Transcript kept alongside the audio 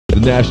The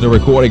national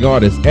recording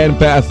artist and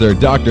pastor,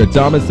 Dr.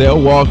 Thomas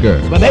L.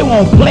 Walker. But they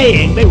weren't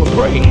playing, they were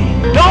praying.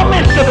 Don't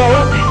miss the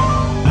boat.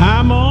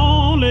 I'm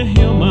only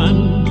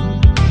human.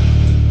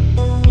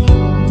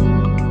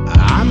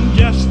 I'm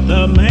just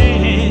a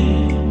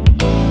man.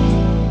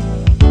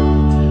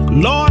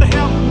 Lord,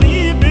 help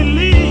me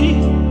believe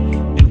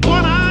in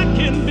what I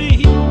can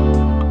be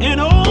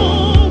and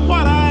oh,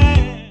 what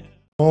I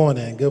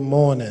am. Good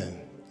morning.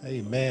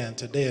 Amen.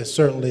 Today is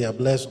certainly a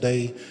blessed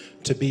day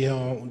to be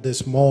on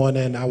this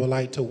morning. I would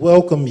like to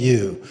welcome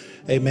you,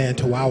 amen,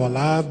 to our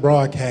live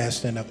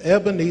broadcasting of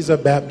Ebenezer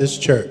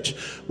Baptist Church,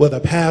 where the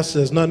pastor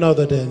is none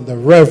other than the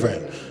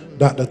Reverend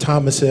Dr.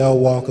 Thomas L.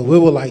 Walker. We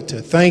would like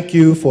to thank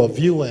you for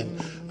viewing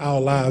our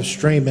live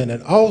streaming,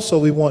 and also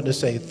we want to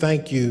say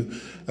thank you,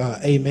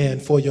 amen,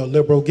 for your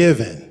liberal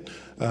giving.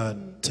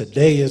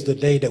 Today is the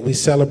day that we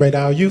celebrate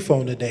our youth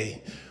on the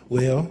day.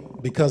 Well,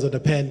 because of the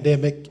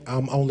pandemic,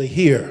 I'm only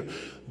here.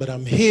 But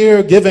I'm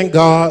here giving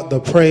God the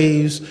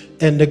praise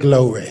and the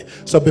glory.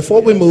 So before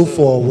we move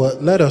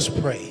forward, let us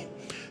pray.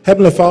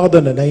 Heavenly Father,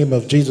 in the name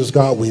of Jesus,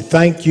 God, we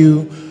thank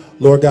you.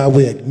 Lord God,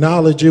 we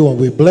acknowledge you and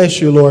we bless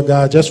you, Lord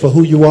God, just for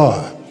who you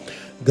are.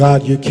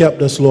 God, you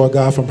kept us, Lord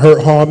God, from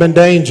hurt, harm, and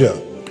danger.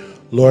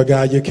 Lord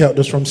God, you kept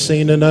us from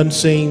seen and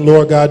unseen,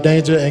 Lord God,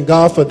 danger. And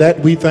God, for that,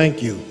 we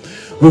thank you.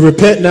 We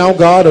repent now,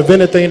 God, of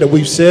anything that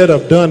we've said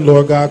or done,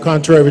 Lord God,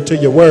 contrary to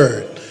your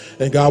word.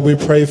 And God, we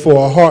pray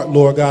for a heart,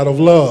 Lord God, of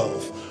love.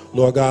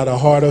 Lord God, a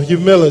heart of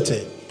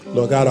humility.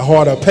 Lord God, a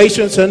heart of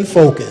patience and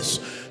focus.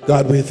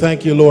 God, we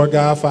thank you, Lord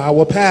God, for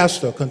our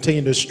pastor.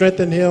 Continue to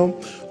strengthen him.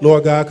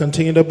 Lord God,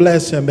 continue to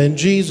bless him. In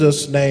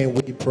Jesus' name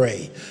we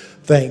pray.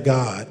 Thank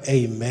God.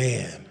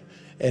 Amen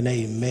and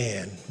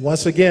amen.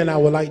 Once again, I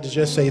would like to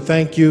just say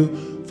thank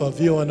you for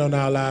viewing on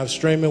our live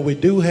streaming. We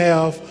do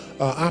have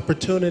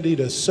opportunity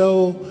to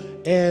sow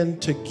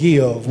and to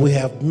give. We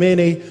have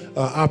many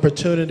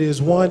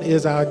opportunities. One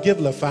is our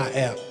Givelify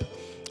app.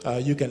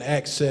 You can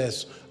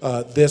access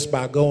this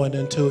by going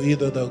into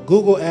either the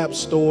Google App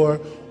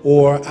Store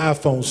or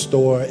iPhone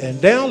Store and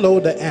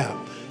download the app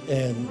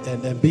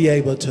and be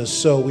able to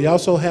sow. We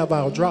also have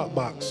our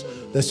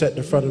Dropbox that's at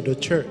the front of the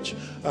church.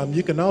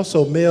 You can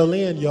also mail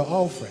in your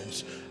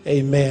offerings.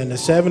 Amen. The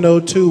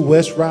 702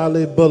 West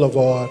Riley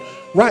Boulevard,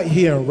 right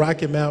here in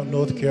Rocky Mount,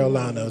 North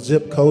Carolina.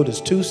 Zip code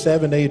is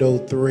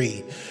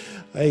 27803.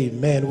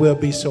 Amen. We'll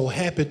be so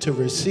happy to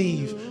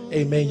receive,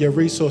 amen, your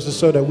resources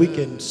so that we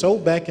can sow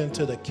back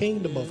into the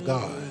kingdom of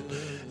God.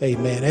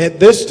 Amen. At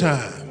this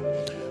time,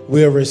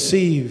 we'll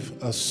receive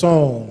a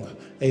song,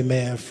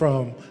 amen,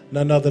 from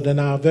none other than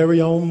our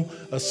very own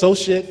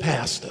associate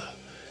pastor,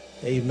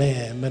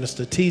 amen,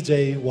 Minister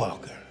T.J.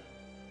 Walker.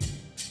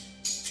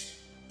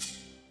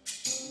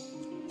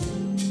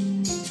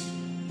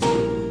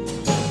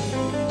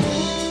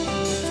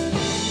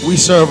 We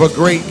serve a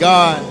great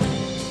God.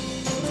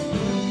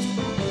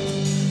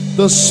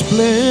 The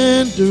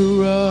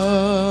splendor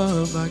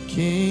of our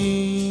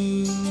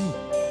King,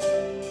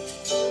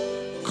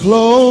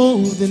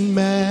 clothed in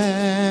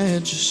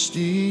majesty,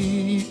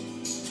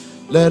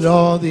 let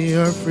all the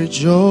earth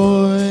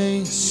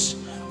rejoice,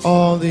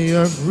 all the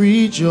earth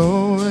rejoice.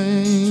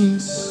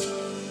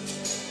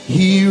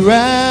 He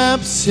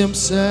wraps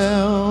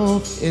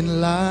himself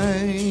in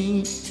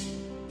light,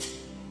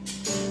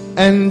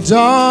 and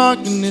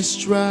darkness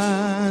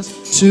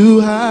tries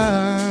to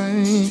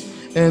hide.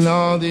 And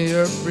all the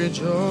earth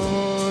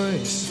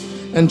rejoice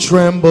and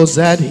trembles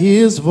at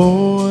his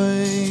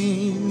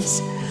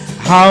voice.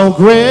 How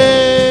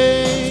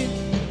great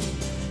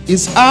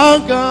is our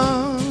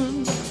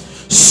God.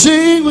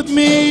 Sing with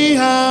me,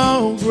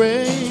 how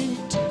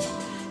great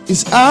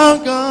is our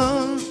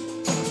God.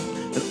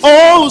 And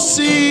oh,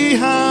 see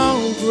how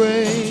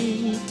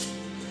great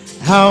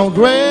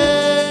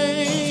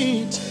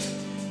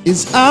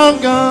is our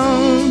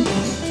God.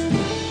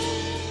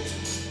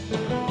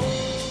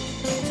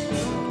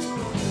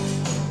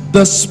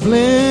 The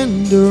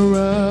splendor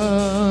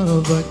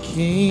of a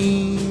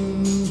king,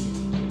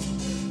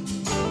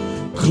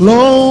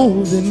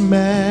 clothed in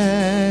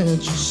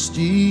majesty,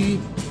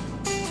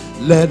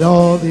 let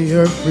all the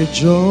earth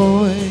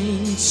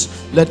rejoice,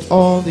 let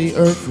all the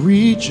earth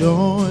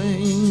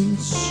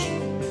rejoice.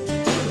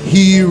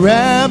 He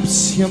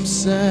wraps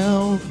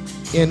himself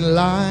in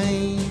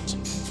light,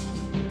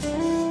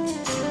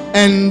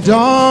 and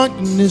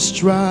darkness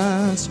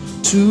tries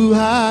to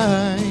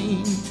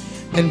hide,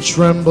 and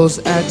trembles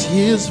at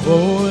his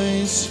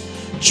voice,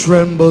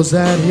 trembles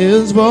at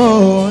his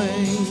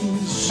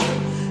voice.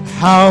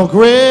 How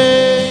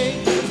great.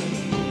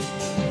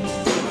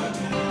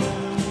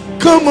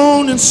 Come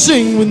on and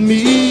sing with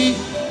me.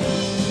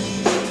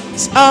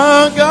 It's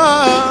our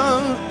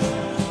God,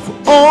 for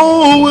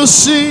all will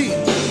see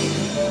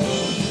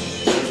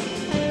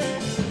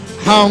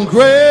how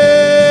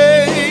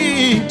great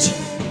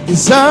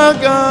is our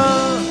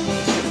God.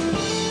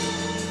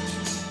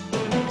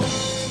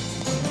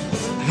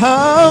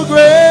 How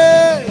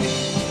great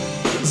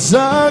is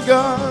our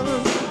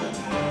God.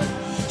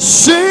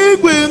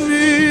 Sing with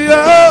me,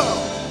 oh,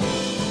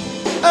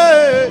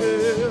 hey.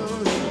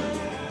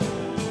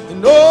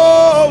 And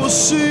oh,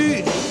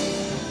 see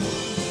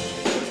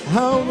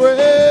how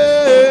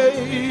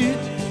great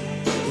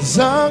is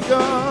our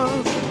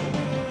God.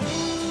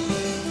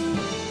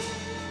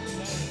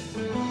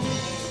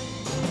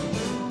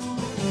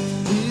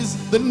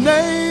 He's the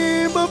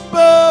name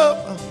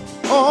above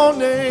all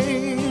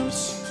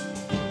names.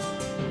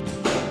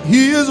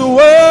 He is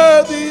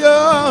worthy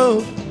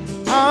of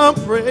our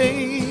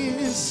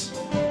praise.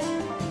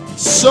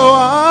 So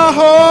our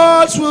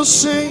hearts will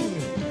sing,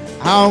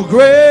 how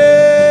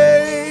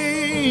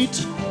great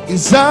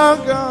is our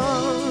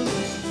God.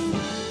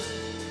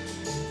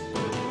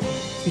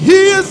 He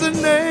is the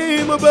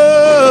name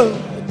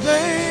above, the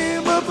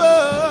name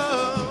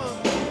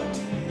above.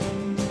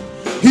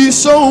 He's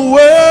so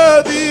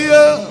worthy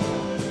of.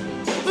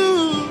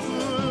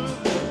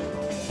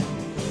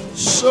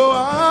 So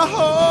our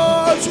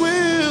hearts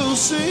will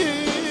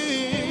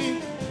sing,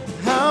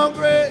 how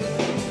great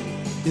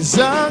is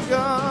our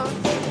God.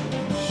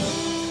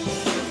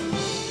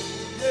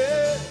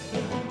 Yeah.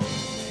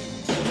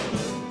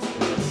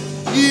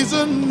 He's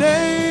a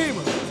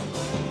name.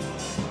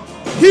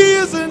 He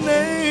is a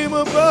name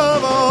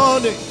above all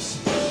names.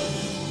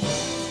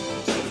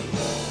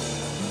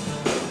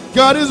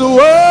 God is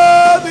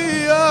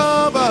worthy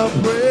of our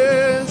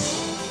praise.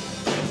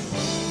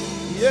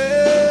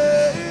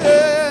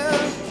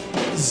 Yeah,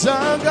 it's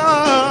our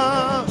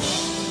God.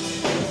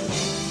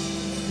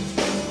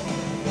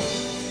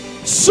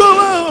 So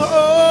our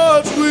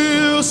hearts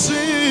will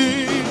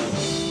sing.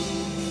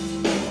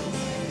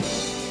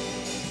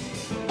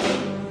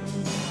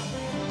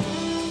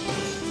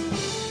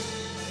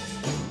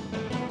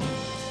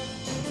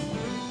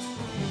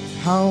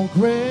 How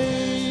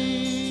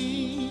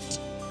great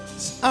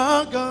is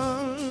our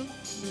God.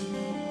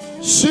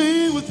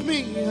 Sing with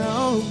me,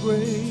 how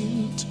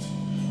great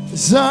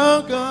is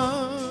our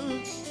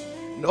God.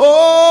 And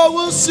all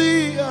will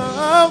see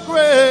how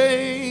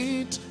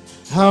great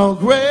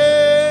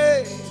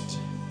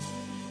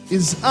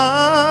is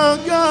our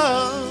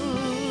God.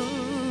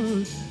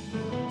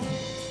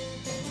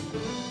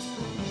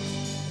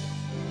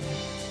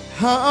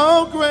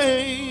 How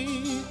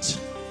great.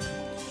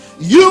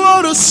 You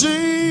ought to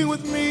sing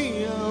with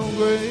me, how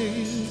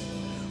great.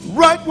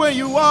 Right where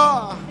you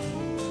are.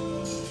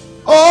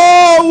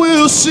 Oh,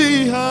 we'll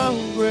see how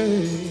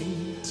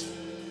great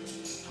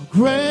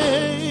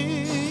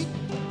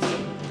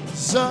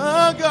is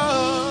our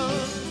God.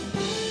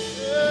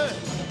 Yeah.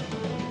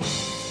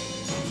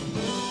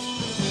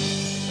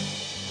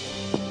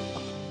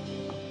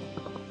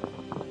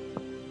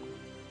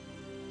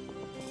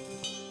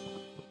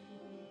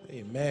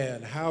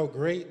 Amen. How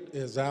great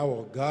is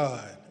our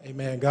God.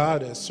 Amen.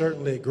 God is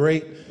certainly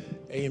great.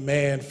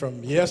 Amen.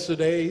 From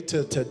yesterday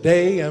to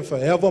today and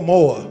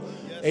forevermore.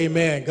 Yes.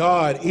 Amen.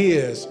 God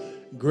is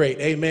great.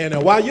 Amen.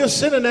 And while you're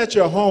sitting at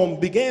your home,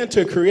 begin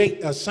to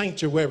create a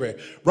sanctuary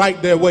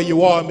right there where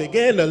you are and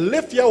begin to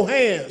lift your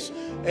hands.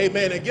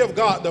 Amen. And give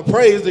God the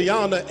praise, the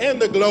honor, and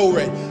the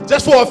glory.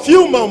 Just for a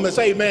few moments.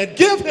 Amen.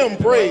 Give him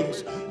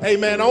praise.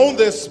 Amen. On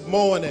this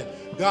morning.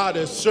 God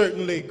is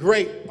certainly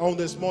great on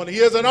this morning.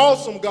 He is an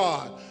awesome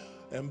God.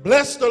 And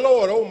bless the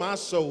Lord, oh my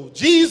soul.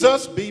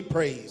 Jesus be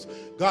praised.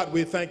 God,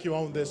 we thank you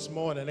on this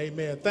morning.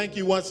 Amen. Thank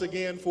you once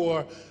again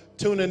for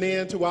tuning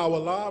in to our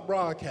live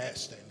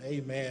broadcasting.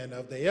 Amen.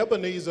 Of the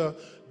Ebenezer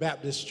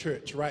Baptist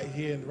Church right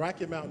here in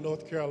Rocky Mount,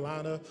 North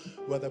Carolina,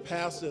 where the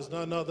pastor is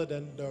none other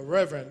than the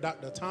Reverend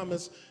Dr.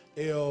 Thomas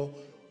L.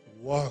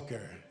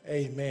 Walker.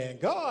 Amen.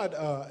 God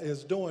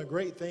is doing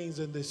great things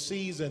in this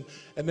season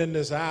and in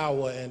this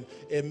hour. And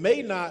it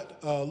may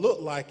not look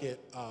like it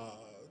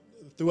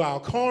through our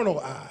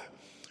carnal eye.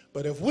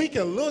 But if we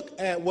can look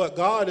at what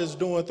God is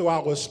doing through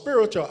our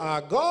spiritual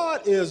eye,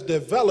 God is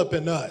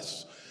developing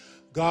us.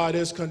 God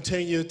is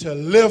continuing to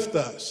lift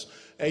us.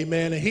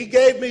 Amen. And he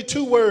gave me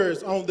 2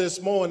 words on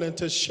this morning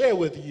to share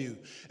with you.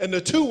 And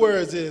the 2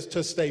 words is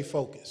to stay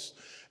focused.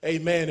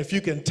 Amen. If you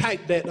can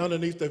type that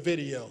underneath the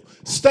video.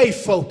 Stay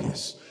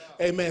focused.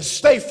 Amen.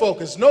 Stay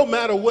focused. No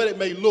matter what it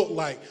may look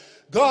like.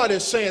 God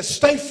is saying,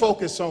 stay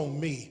focused on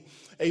me.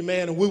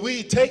 Amen. And when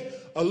we take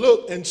a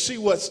look and see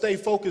what stay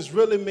focused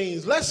really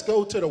means, let's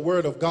go to the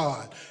word of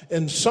God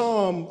in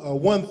Psalm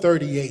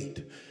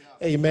 138.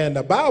 Amen.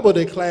 The Bible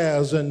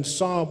declares in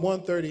Psalm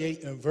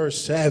 138 and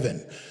verse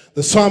 7,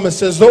 the psalmist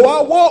says, though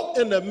I walk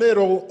in the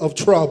middle of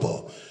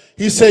trouble,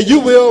 he said, you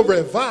will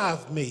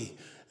revive me.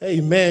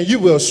 Amen. You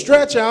will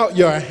stretch out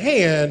your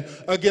hand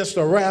against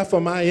the wrath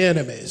of my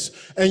enemies,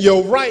 and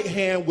your right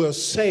hand will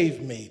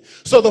save me.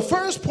 So the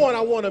first point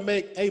I want to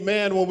make,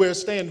 amen, when we're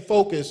staying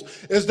focused,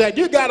 is that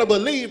you got to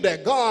believe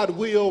that God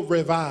will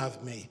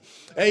revive me.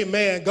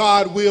 Amen.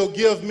 God will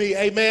give me,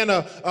 amen,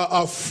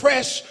 a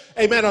fresh,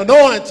 amen,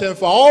 anointing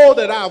for all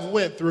that I've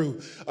went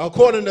through.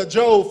 According to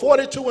Job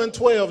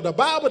 42:12, the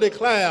Bible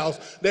declares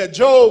that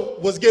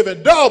Job was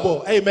given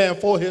double, amen,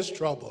 for his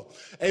trouble.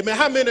 Amen.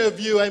 How many of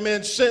you,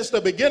 amen, since the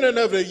beginning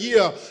of the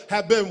year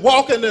have been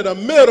walking in the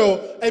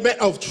middle, amen,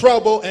 of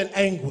trouble and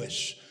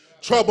anguish?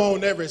 Trouble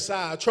on every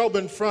side, trouble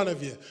in front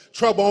of you,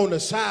 trouble on the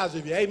sides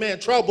of you, amen,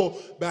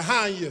 trouble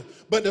behind you.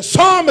 But the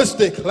psalmist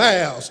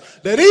declares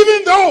that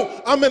even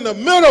though I'm in the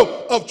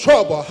middle of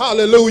trouble,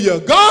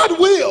 hallelujah, God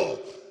will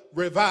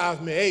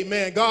revive me,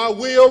 amen. God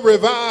will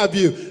revive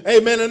you,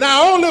 amen. And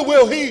not only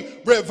will he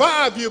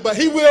revive you, but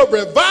he will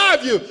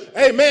revive you,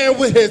 amen,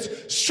 with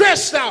his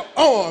stretched out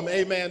arm,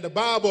 amen. The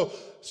Bible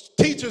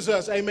teaches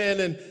us, amen,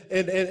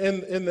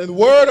 in the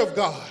word of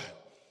God,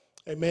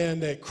 amen,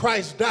 that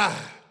Christ died.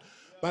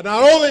 But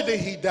not only did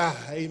he die,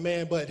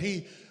 amen, but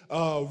he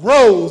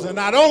rose. And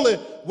not only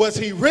was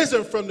he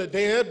risen from the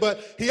dead,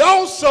 but he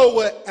also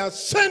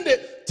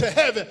ascended to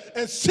heaven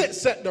and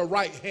sits at the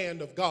right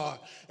hand of God.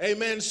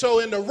 Amen. So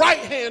in the right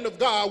hand of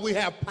God, we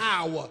have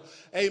power.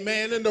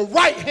 Amen. In the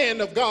right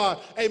hand of God,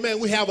 amen,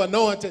 we have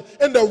anointing.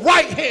 In the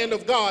right hand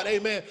of God,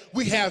 amen,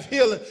 we have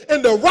healing.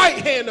 In the right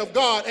hand of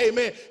God,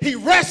 amen, he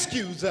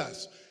rescues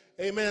us.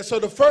 Amen. So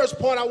the first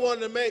point I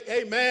wanted to make,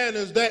 amen,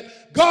 is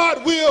that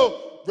God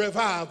will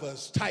revive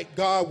us. Type,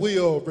 God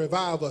will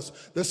revive us.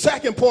 The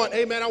second point,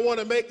 amen, I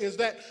want to make is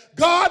that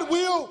God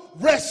will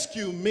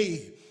rescue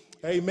me.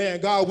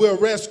 Amen. God will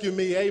rescue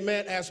me.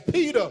 Amen. As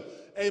Peter,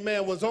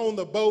 amen, was on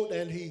the boat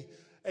and he,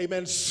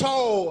 amen,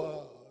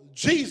 saw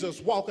Jesus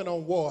walking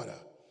on water.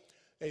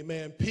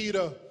 Amen.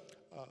 Peter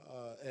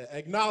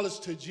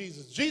acknowledged to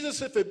Jesus,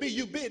 Jesus, if it be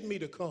you, bid me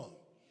to come.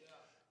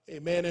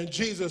 Amen. And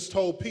Jesus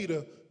told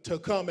Peter to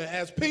come. And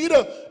as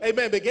Peter,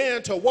 amen,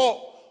 began to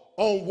walk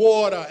on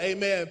water,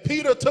 amen,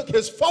 Peter took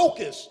his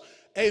focus,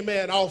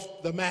 amen,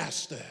 off the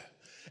master.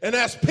 And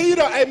as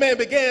Peter, amen,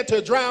 began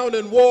to drown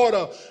in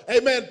water,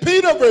 amen,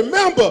 Peter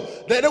remembered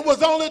that it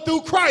was only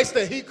through Christ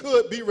that he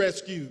could be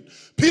rescued.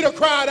 Peter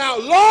cried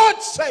out,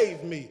 Lord,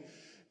 save me.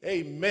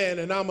 Amen.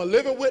 And I'm a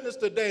living witness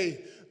today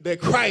that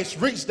Christ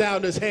reached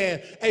down his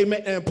hand,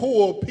 amen, and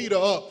pulled Peter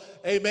up,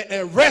 amen,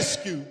 and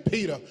rescued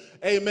Peter,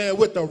 amen,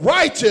 with the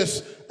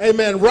righteous,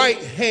 amen, right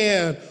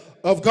hand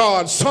of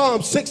God.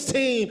 Psalm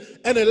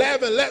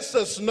 16:11 lets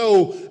us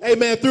know,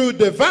 amen, through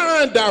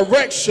divine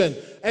direction,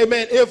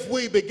 amen, if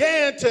we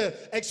began to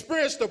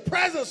experience the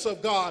presence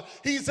of God,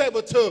 he's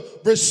able to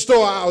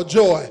restore our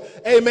joy.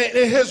 Amen.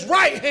 In his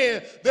right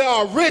hand, there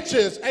are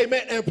riches,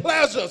 amen, and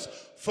pleasures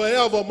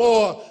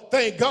forevermore.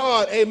 Thank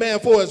God,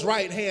 amen, for his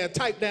right hand.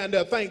 Type down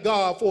there, thank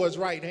God for his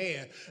right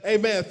hand.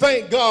 Amen.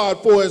 Thank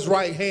God for his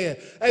right hand.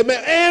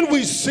 Amen. And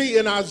we see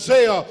in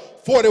Isaiah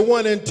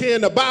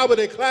 41:10, the Bible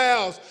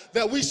declares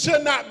that we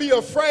should not be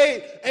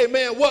afraid,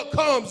 amen, what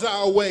comes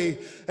our way.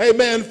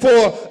 Amen.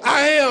 For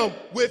I am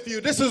with you.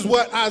 This is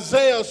what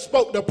Isaiah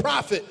spoke, the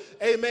prophet.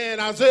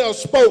 Amen. Isaiah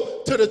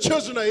spoke to the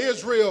children of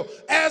Israel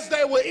as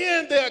they were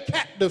in their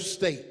captive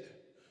state.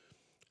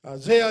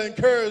 Isaiah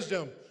encouraged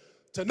them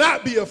to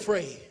not be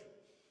afraid.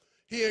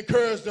 He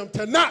encouraged them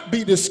to not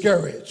be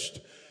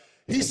discouraged.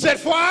 He said,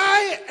 for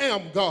I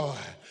am God.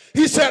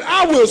 He said,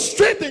 I will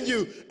strengthen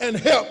you and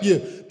help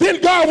you.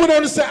 Then God went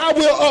on to say, I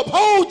will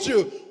uphold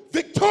you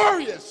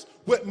victorious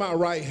with my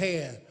right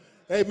hand.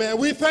 Amen.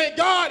 We thank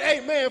God,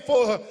 amen,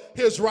 for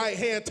his right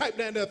hand. Type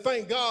down there,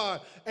 thank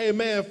God,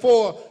 amen,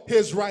 for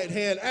his right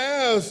hand.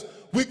 As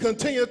we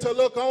continue to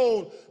look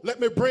on, let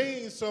me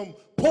bring some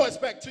points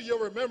back to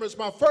your remembrance.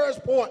 My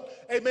first point,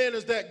 amen,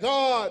 is that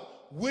God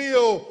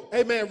will,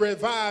 amen,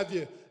 revive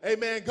you.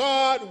 Amen.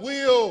 God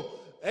will,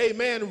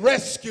 amen,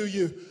 rescue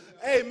you.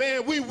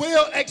 Amen. We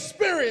will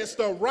experience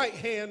the right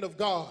hand of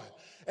God.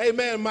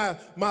 Amen.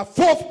 My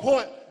fourth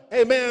point,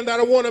 amen, that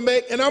I want to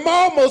make, and I'm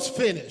almost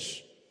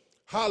finished,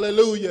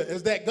 hallelujah,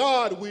 is that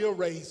God will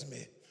raise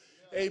me.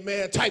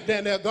 Amen. Type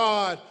down there,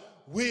 God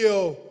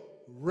will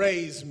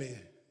raise me.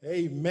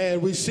 Amen.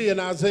 We see in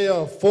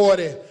Isaiah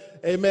 40,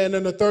 amen,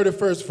 in the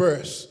 31st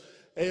verse.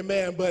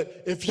 Amen.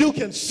 But if you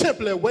can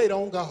simply wait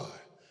on God,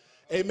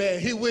 amen,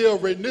 he will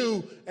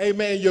renew,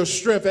 amen, your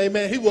strength.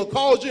 Amen. He will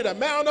cause you to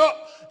mount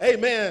up,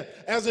 amen,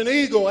 as an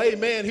eagle.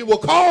 Amen. He will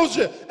cause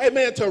you,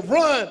 amen, to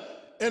run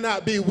and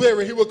not be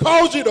weary. He will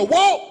cause you to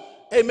walk,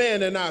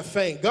 amen, and not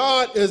faint.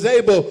 God is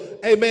able,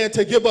 amen,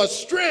 to give us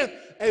strength,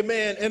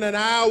 amen, in an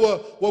hour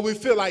where we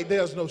feel like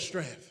there's no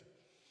strength.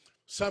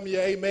 Some of you,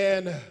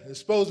 amen, it's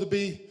supposed to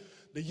be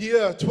the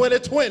year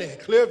 2020,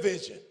 clear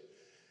vision.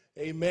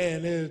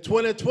 Amen. And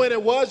 2020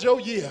 was your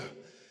year.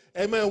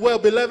 Amen. Well,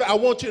 beloved, I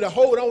want you to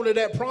hold on to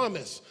that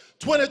promise.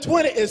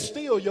 2020 is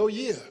still your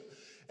year.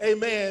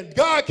 Amen.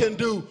 God can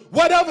do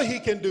whatever he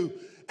can do.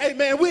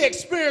 Amen. We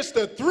experienced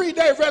the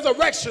 3-day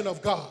resurrection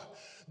of God.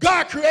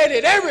 God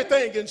created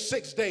everything in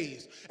 6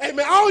 days.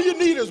 Amen. All you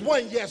need is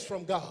one yes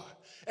from God.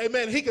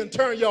 Amen. He can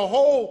turn your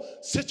whole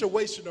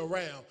situation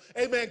around.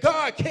 Amen.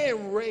 God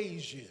can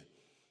raise you.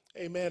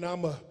 Amen.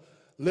 I'm a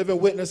living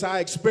witness. I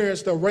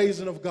experienced the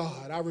raising of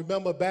God. I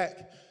remember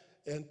back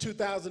in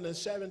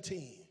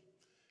 2017.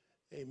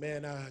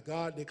 Amen.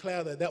 God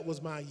declared that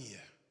was my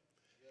year.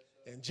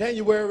 In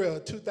January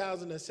of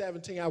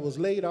 2017, I was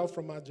laid off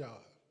from my job.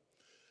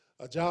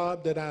 A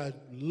job that I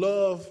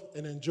love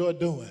and enjoy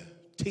doing,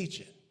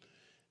 teaching,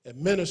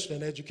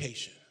 administering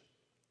education.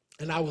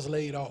 And I was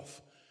laid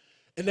off.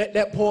 And at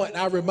that point,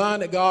 I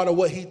reminded God of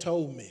what he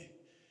told me.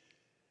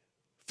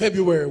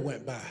 February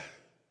went by.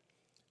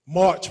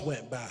 March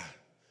went by.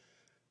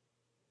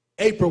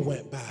 April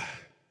went by.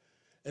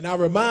 And I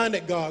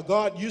reminded God,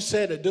 God, you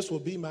said that this will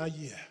be my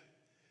year.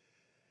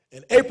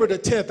 And April the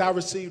 10th, I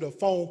received a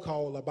phone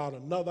call about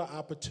another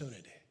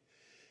opportunity.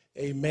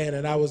 Amen.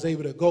 And I was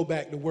able to go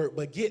back to work.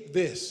 But get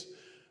this,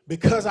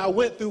 because I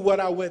went through what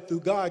I went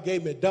through, God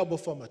gave me double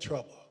for my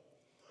trouble.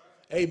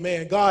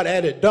 Amen. God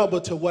added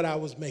double to what I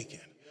was making.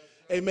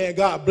 Amen.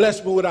 God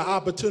blessed me with an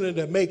opportunity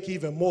to make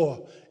even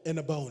more in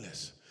the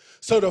bonus.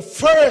 So the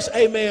first,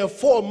 amen,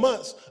 4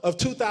 months of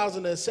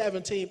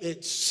 2017,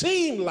 it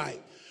seemed like,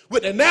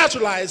 with the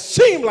natural eye, it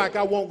seemed like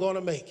I wasn't going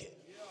to make it.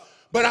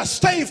 But I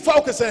stayed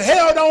focused and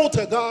held on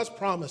to God's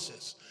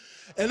promises.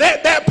 And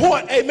at that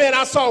point, amen,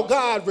 I saw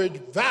God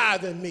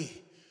reviving me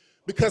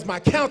because my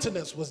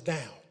countenance was down.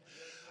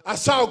 I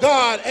saw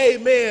God,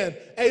 amen,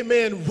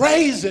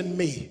 raising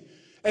me,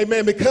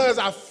 amen, because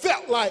I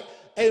felt like,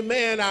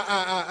 amen,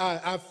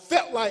 I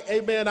felt like,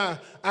 amen,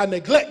 I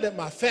neglected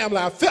my family.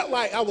 I felt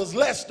like I was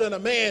less than a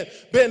man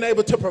being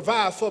able to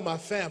provide for my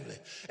family.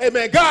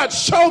 Amen. God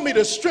showed me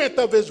the strength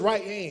of his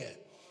right hand.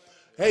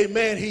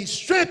 Amen. He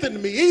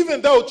strengthened me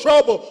even though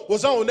trouble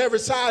was on every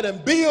side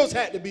and bills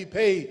had to be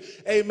paid.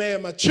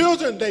 Amen. My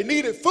children, they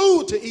needed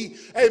food to eat.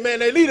 Amen.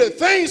 They needed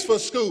things for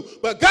school.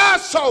 But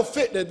God saw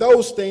fit that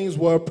those things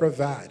were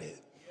provided.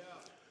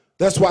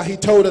 That's why he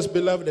told us,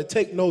 beloved, to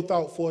take no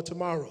thought for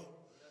tomorrow.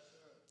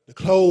 The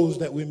clothes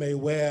that we may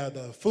wear,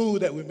 the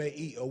food that we may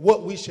eat, or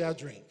what we shall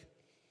drink.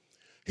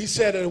 He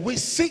said, if we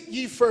seek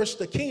ye first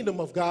the kingdom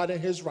of God and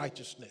his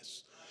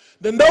righteousness,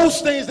 then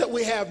those things that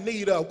we have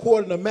need of,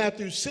 according to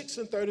Matthew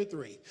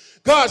 6:33,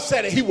 God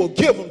said that he will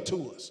give them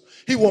to us.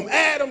 He will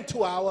add them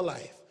to our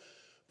life.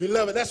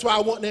 Beloved, that's why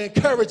I want to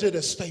encourage you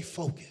to stay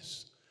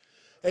focused.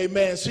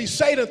 Amen. See,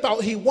 Satan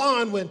thought he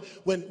won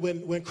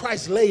when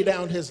Christ laid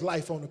down his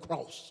life on the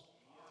cross.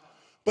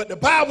 But the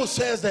Bible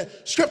says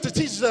that, Scripture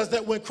teaches us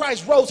that when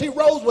Christ rose, he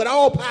rose with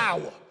all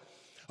power.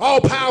 All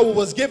power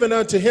was given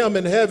unto him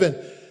in heaven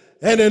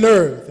and in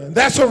earth. And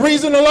that's a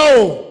reason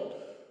alone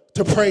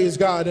to praise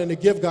God and to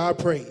give God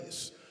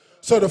praise.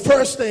 So the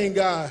first thing,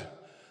 God,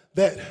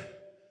 that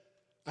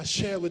I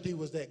shared with you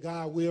was that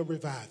God will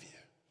revive you.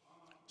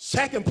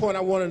 Second point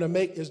I wanted to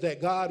make is that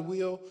God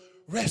will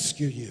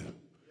rescue you.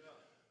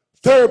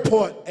 Third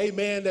point,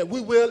 amen, that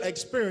we will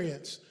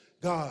experience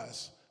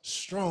God's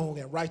strong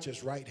and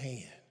righteous right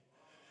hand.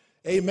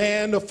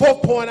 Amen. The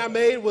fourth point I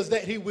made was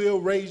that he will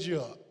raise you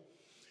up.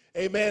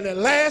 Amen. And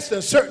last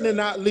and certainly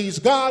not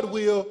least, God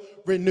will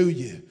renew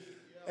you.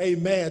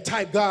 Amen.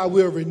 Type, God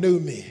will renew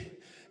me.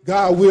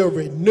 God will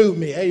renew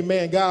me.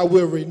 Amen. God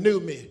will renew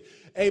me.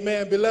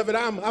 Amen. Beloved,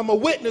 I'm a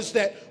witness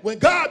that when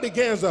God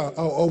begins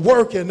a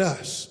work in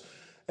us,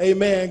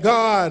 amen,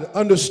 God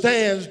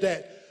understands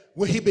that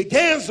when he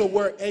begins a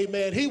work,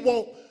 amen, he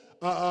won't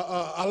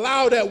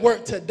allow that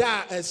work to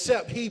die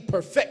except he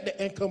perfected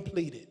and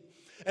completed.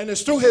 And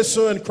it's through his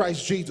son,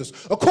 Christ Jesus.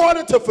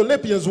 According to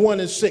Philippians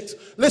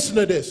 1:6, listen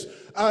to this.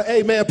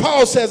 Amen.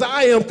 Paul says,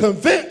 I am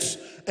convinced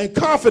and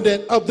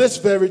confident of this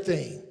very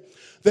thing,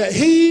 that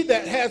he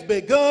that has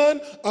begun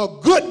a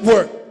good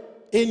work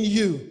in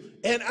you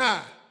and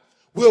I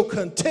will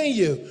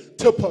continue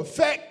to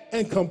perfect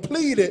and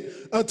complete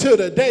it until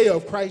the day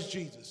of Christ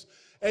Jesus.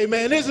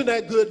 Amen. Isn't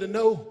that good to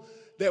know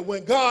that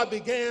when God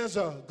begins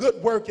a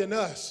good work in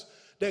us,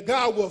 that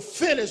God will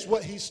finish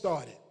what he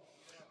started?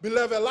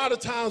 Beloved, a lot of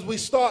times we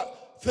start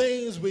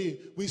things, we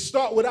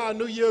start with our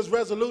New Year's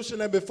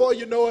resolution, and before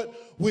you know it,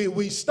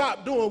 we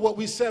stop doing what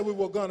we said we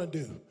were going to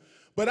do.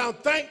 But I'm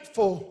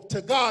thankful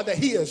to God that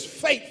he is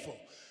faithful.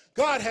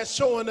 God has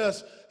shown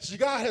us,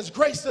 God has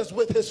graced us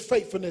with his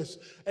faithfulness,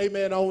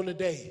 amen, on the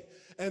day.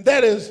 And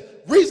that is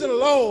reason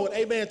alone,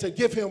 amen, to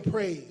give him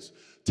praise,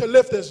 to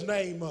lift his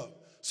name up.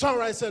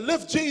 Songwriter said,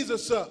 lift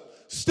Jesus up.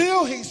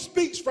 Still he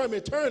speaks from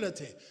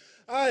eternity.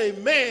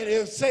 Amen.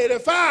 It said,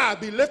 if I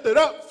be lifted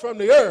up from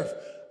the earth,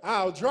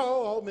 I'll draw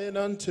all men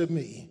unto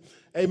me.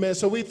 Amen.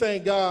 So we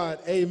thank God,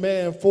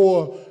 amen,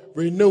 for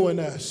renewing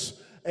us.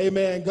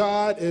 Amen.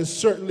 God is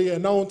certainly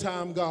an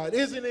on-time God.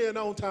 Isn't he an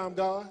on-time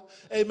God?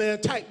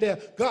 Amen. Type there,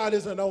 God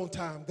is an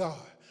on-time God.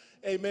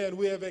 Amen.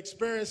 We have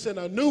experienced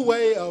a new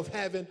way of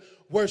having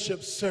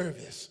worship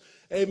service.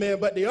 Amen.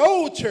 But the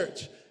old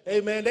church,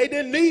 amen, they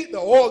didn't need the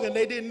organ.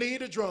 They didn't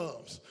need the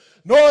drums.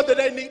 Nor did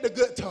they need the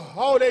guitar.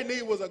 All they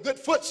need was a good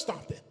foot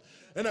stomping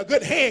and a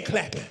good hand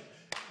clapping.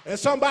 And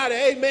somebody,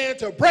 amen,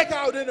 to break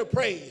out into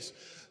praise.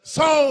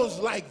 Songs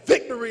like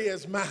Victory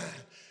Is Mine.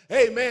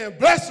 Amen.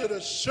 Blessed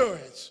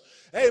Assurance.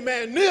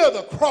 Amen. Near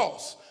the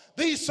Cross.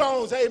 These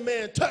songs,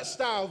 amen, touched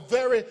our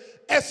very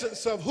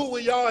essence of who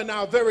we are and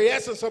our very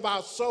essence of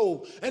our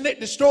soul. And it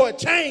destroyed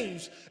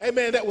chains,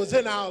 amen, that was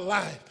in our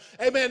life.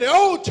 Amen. The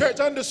old church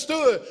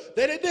understood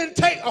that it didn't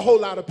take a whole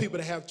lot of people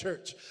to have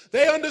church.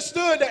 They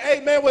understood that,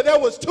 amen, where there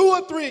was 2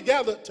 or 3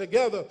 gathered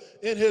together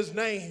in his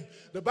name,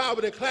 the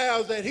Bible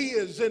declares that he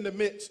is in the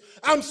midst.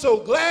 I'm so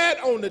glad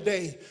on the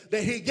day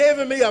that he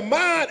gave me a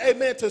mind,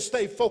 amen, to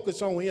stay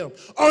focused on him.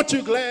 Aren't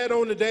you glad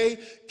on the day?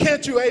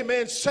 Can't you,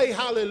 amen, say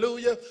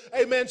hallelujah?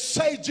 Amen.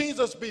 Say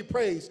Jesus be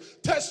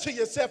praised. Touch to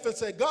yourself and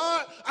say,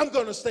 God, I'm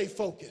going to stay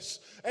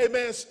focused.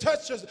 Amen.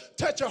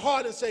 Touch your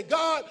heart and say,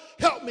 God,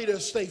 help me to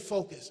stay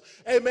focused.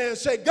 Amen.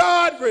 Say,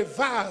 God,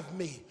 revive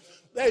me.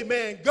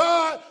 Amen.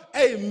 God,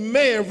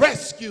 amen,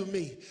 rescue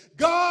me.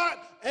 God,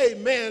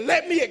 amen,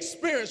 let me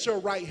experience your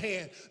right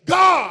hand.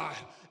 God,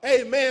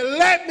 amen,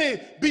 let me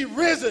be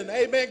risen.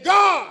 Amen.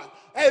 God,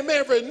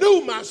 amen,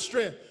 renew my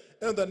strength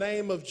in the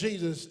name of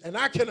Jesus. And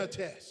I can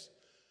attest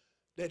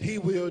that he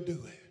will do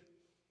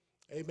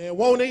it. Amen.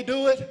 Won't he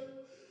do it?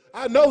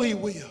 I know he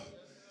will.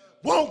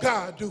 Won't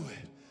God do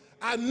it?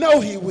 I know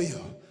he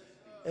will.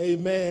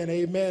 Amen.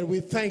 Amen.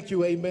 We thank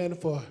you, amen,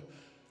 for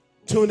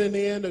tuning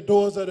in. The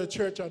doors of the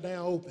church are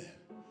now open.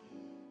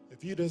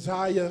 If you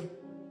desire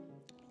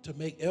to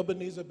make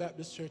Ebenezer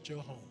Baptist Church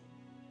your home,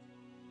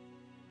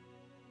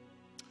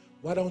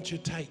 why don't you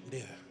type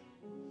there,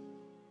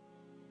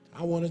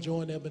 I want to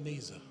join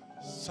Ebenezer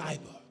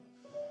Cyber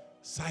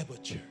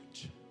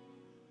Church.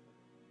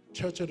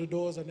 Church of the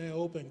doors are now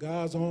open.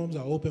 God's arms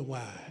are open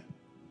wide.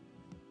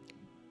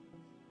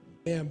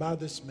 And by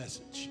this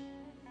message,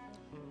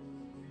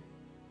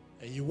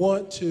 and you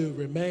want to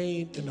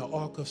remain in the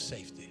ark of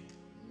safety,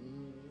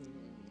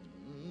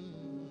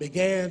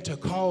 began to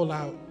call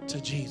out to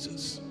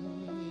Jesus.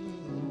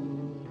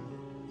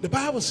 The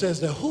Bible says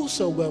that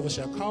whosoever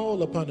shall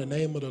call upon the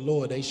name of the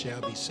Lord, they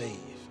shall be saved.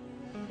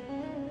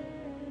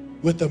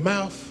 With the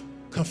mouth,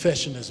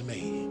 confession is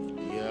made.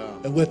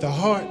 And with the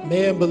heart,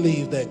 man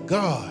believes that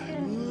God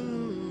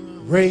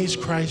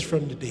raised Christ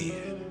from the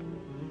dead.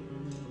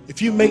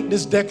 If you make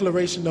this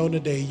declaration on the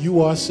day,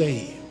 you are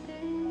saved.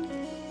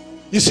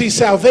 You see,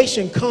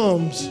 salvation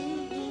comes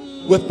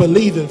with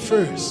believing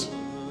first.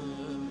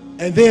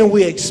 And then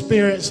we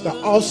experience the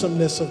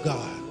awesomeness of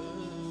God.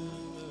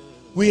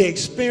 We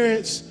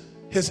experience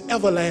his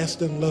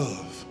everlasting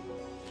love.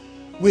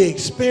 We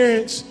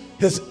experience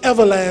his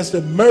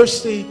everlasting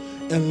mercy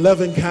and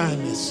loving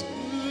kindness.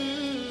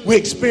 We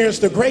experience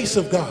the grace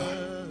of God.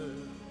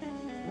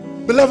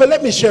 Beloved,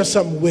 let me share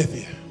something with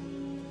you.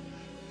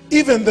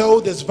 Even though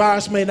this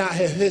virus may not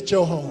have hit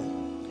your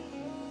home,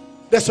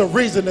 that's a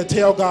reason to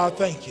tell God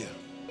thank you.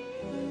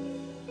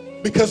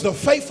 Because the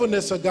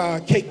faithfulness of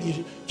God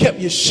kept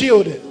you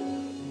shielded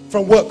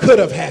from what could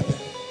have happened.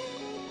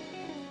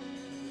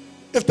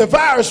 If the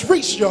virus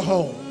reached your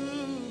home,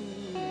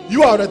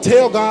 you ought to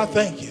tell God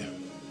thank you.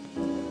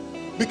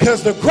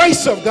 Because the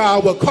grace of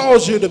God will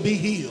cause you to be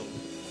healed.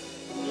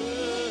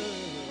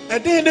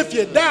 And then if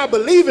you die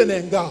believing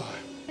in God,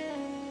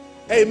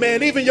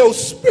 amen, even your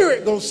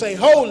spirit gonna say,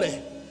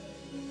 holy,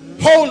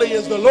 holy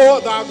is the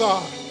Lord thy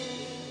God.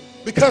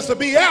 Because to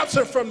be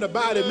absent from the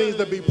body means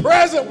to be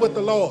present with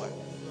the Lord.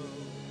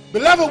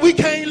 Beloved, we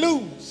can't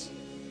lose.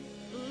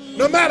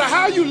 No matter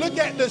how you look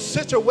at this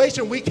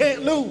situation, we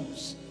can't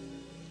lose.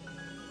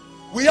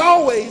 We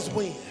always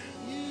win.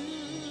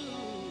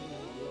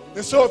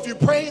 And so if you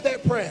pray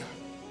that prayer,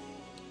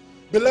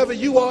 beloved,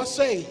 you are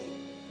saved.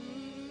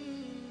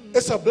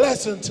 It's a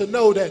blessing to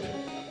know that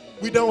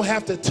we don't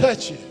have to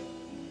touch it.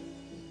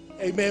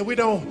 Amen. We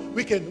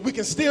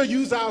can still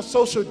use our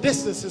social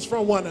distances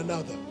from one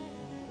another.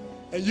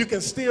 And you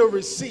can still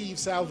receive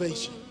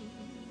salvation.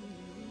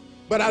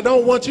 But I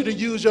don't want you to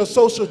use your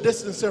social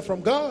distancing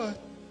from God.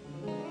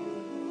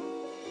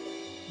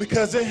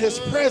 Because in his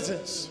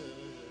presence,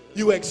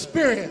 you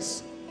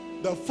experience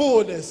the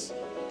fullness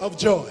of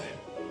joy.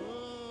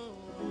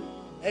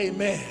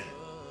 Amen.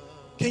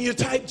 Can you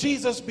type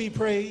Jesus be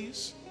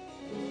praised?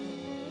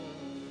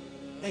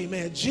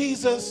 Amen.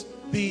 Jesus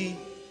be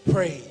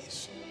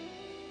praised.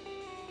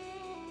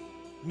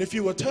 And if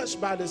you were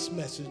touched by this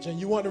message and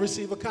you want to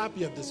receive a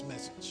copy of this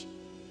message,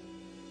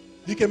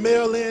 you can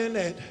mail in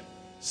at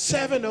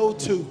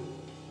 702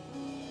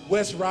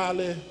 West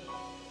Raleigh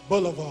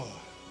Boulevard,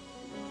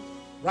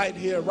 right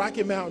here,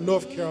 Rocky Mount,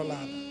 North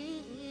Carolina,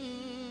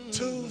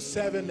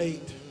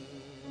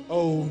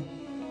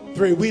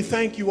 27803. We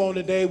thank you on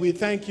the day. We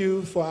thank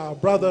you for our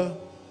brother,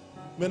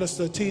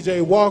 Minister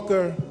T.J.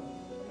 Walker.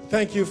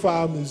 Thank you for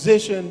our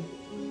musician,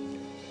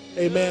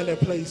 amen, that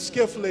plays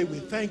skillfully. We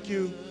thank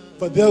you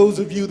for those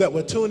of you that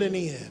were tuning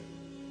in.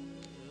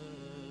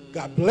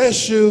 God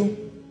bless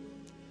you.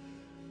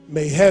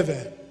 May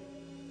heaven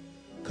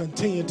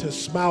continue to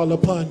smile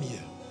upon you.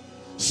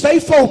 Stay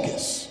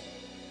focused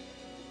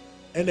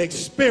and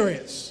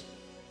experience,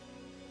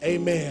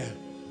 amen,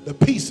 the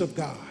peace of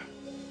God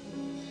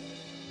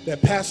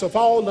that passeth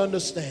all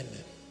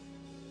understanding.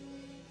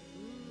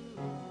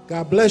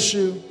 God bless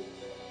you.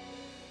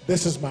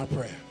 This is my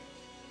prayer.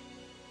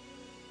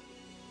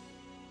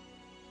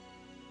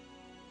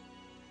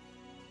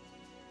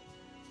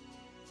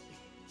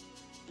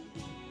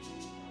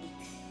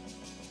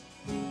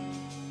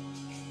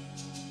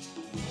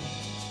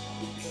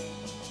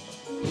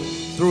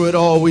 through it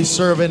all, we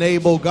serve an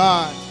able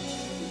God.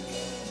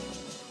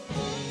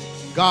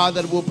 God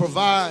that will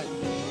provide.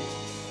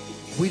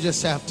 We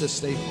just have to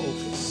stay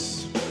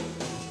focused.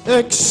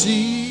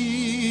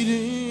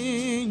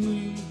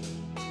 Exceedingly,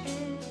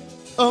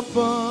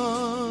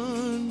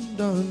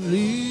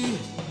 abundantly,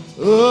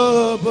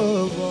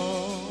 above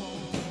all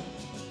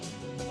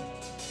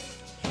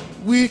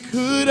we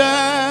could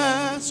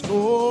ask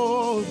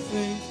or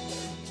think,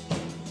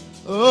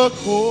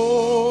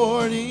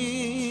 according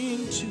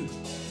to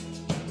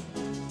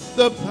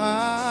the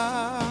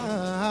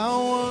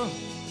power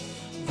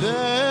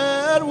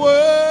that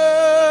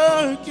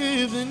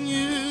worketh in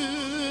you.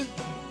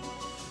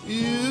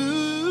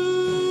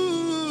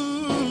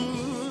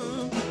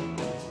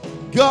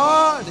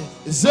 God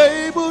is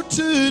able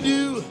to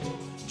do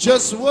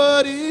just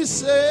what he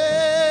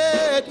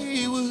said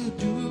he would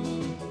do.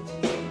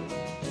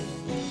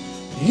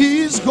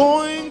 He's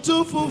going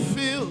to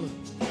fulfill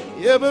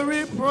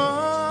every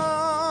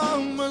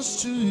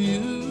promise to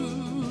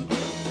you.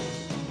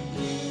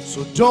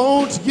 So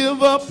don't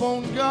give up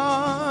on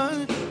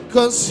God,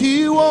 'cause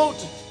he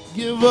won't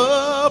give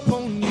up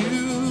on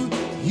you.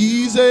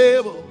 He's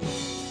able.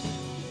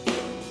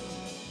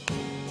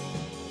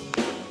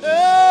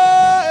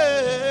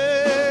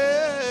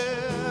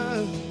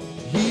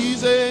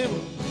 He's able.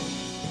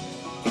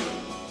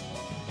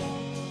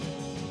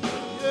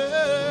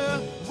 Yeah,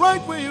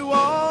 right where you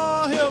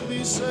are, help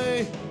me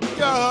say,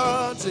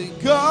 God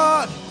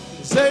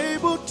is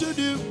able to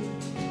do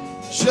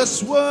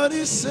just what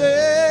he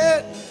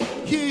said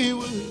he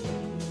would.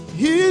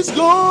 He's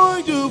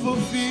going to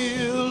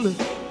fulfill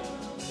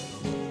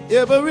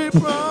every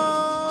promise.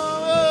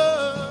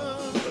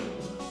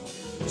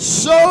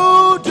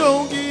 So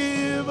don't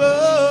give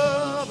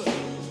up,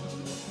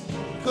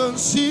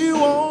 'cause he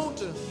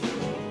won't.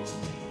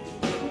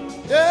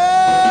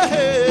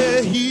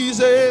 Yeah,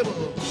 he's able.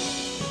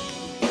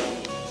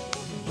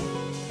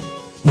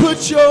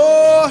 Put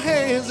your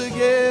hands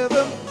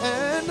together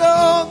and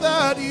all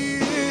that he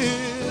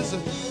is.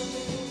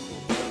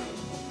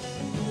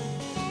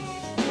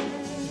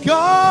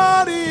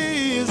 God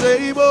is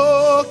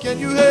able. Can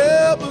you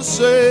help us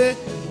say,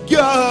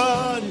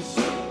 God is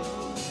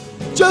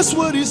just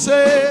what he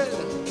said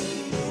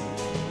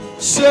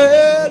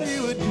he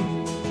would do.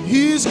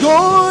 He's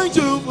going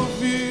to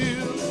fulfill.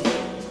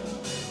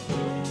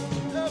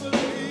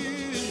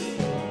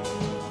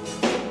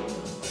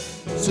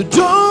 So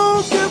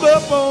don't give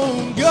up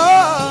on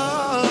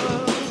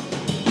God,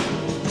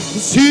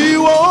 'cause he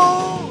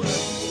won't.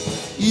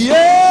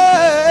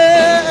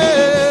 Yeah,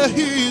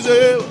 he's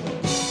able.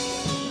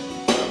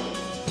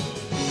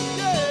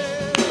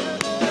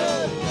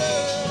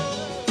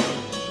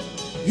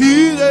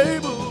 He's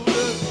able.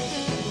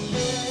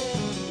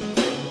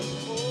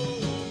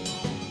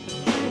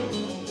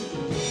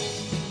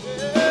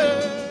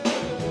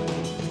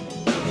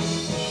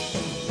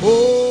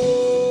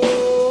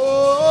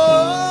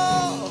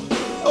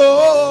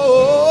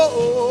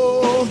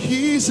 Oh,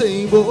 he's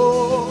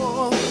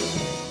able.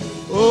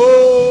 Oh,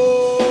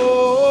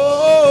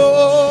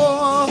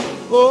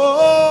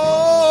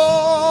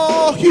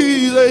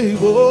 he's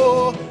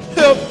able.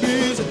 Help me.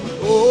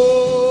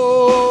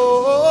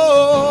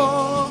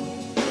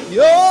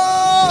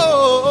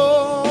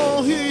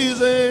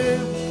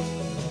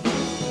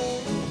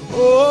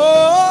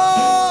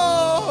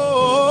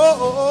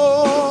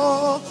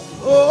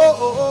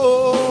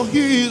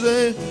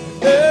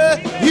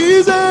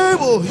 He's able. He's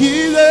able.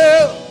 He's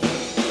able.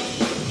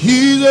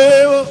 He's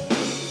able.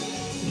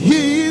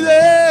 He's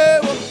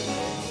able.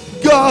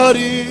 God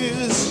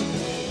is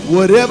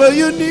whatever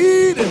you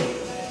need.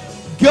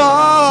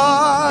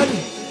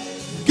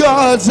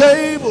 God's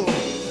able.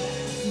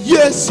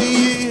 Yes,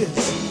 he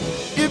is.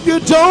 If you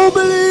don't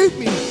believe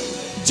me,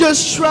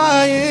 just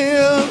try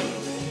him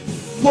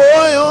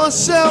for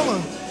yourself.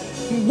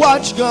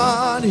 Watch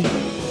God.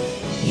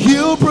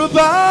 He'll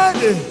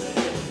provide.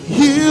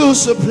 He'll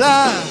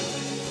supply.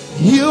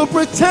 He'll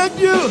protect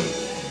you.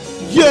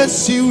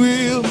 Yes, he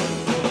will.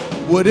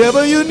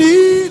 Whatever you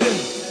need,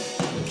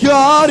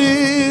 God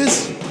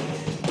is.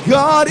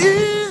 God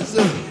is.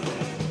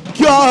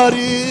 God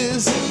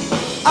is.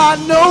 I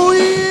know he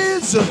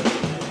is.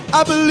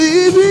 I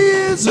believe he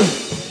is.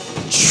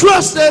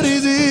 Trust that he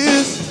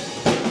is.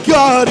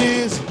 God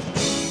is.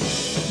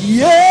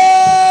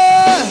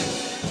 Yeah.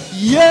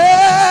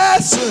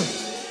 Yes.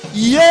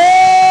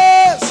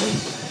 Yes.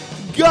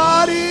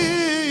 God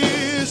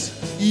is.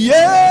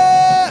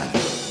 Yeah.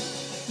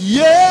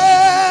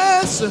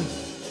 Yes.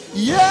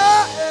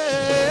 Yeah.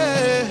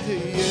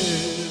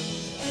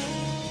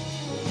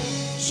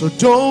 So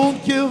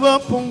don't give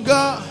up on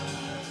God.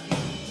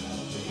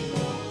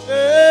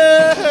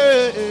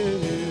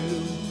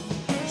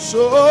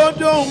 So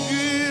don't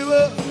give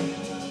up.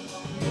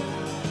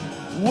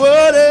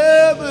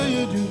 Whatever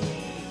you do,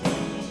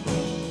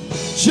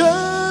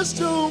 just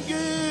don't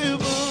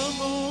give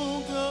up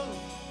on God,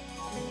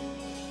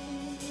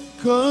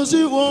 'cause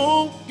he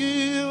won't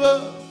give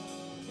up.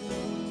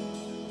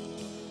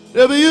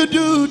 Whatever you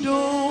do,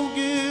 don't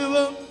give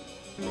up.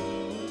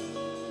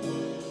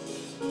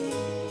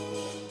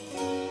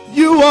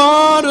 You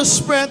ought to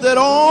spread that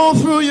all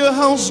through your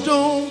house.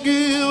 Don't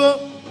give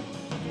up.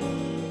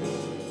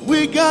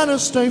 We gotta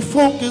stay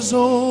focused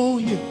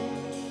on you.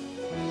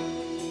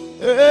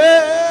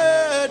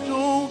 Hey,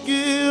 don't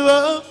give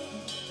up.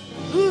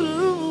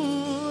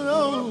 Ooh,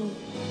 no.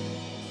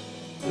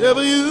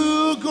 Whatever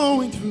you're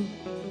going through,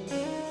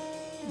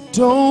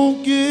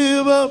 don't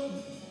give up.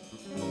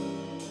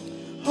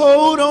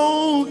 Hold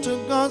on to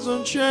God's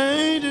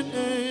unchanging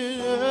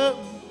hand.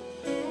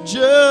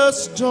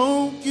 Just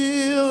don't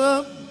give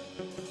up.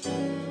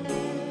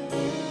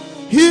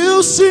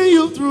 He'll see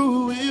you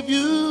through if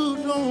you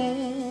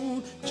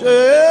don't.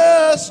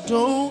 Just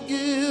don't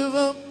give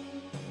up.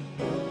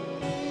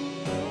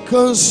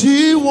 'Cause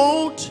he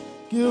won't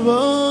give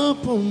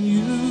up on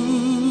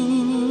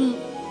you.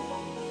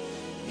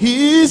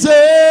 He's able.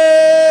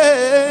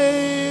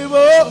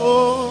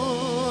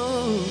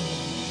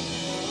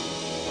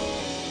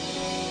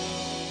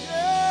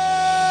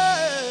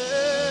 Yeah.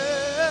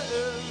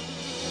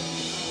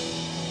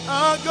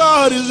 Our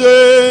God is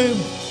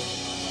able.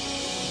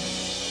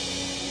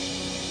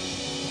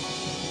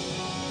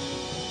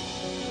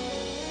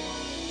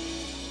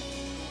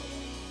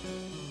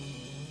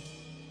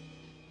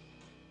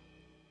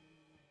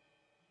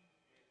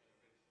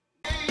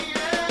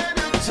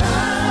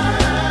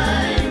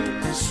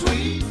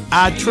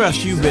 I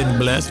trust you've been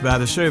blessed by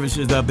the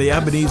services of the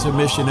Ebenezer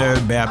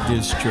Missionary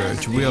Baptist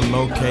Church. We're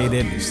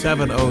located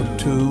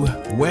 702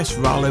 West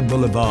Raleigh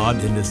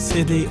Boulevard in the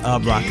city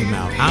of Rocky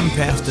Mount. I'm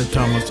Pastor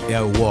Thomas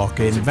L.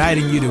 Walker,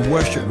 inviting you to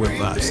worship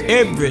with us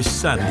every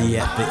Sunday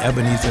at the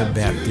Ebenezer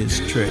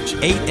Baptist Church,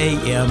 8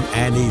 a.m.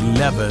 and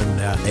 11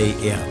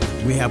 a.m.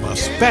 We have a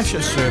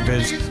special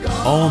service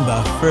on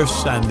the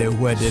first Sunday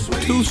where the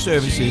two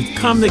services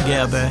come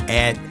together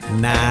at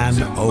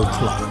 9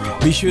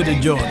 o'clock. Be sure to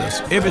join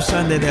us every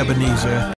Sunday at Ebenezer.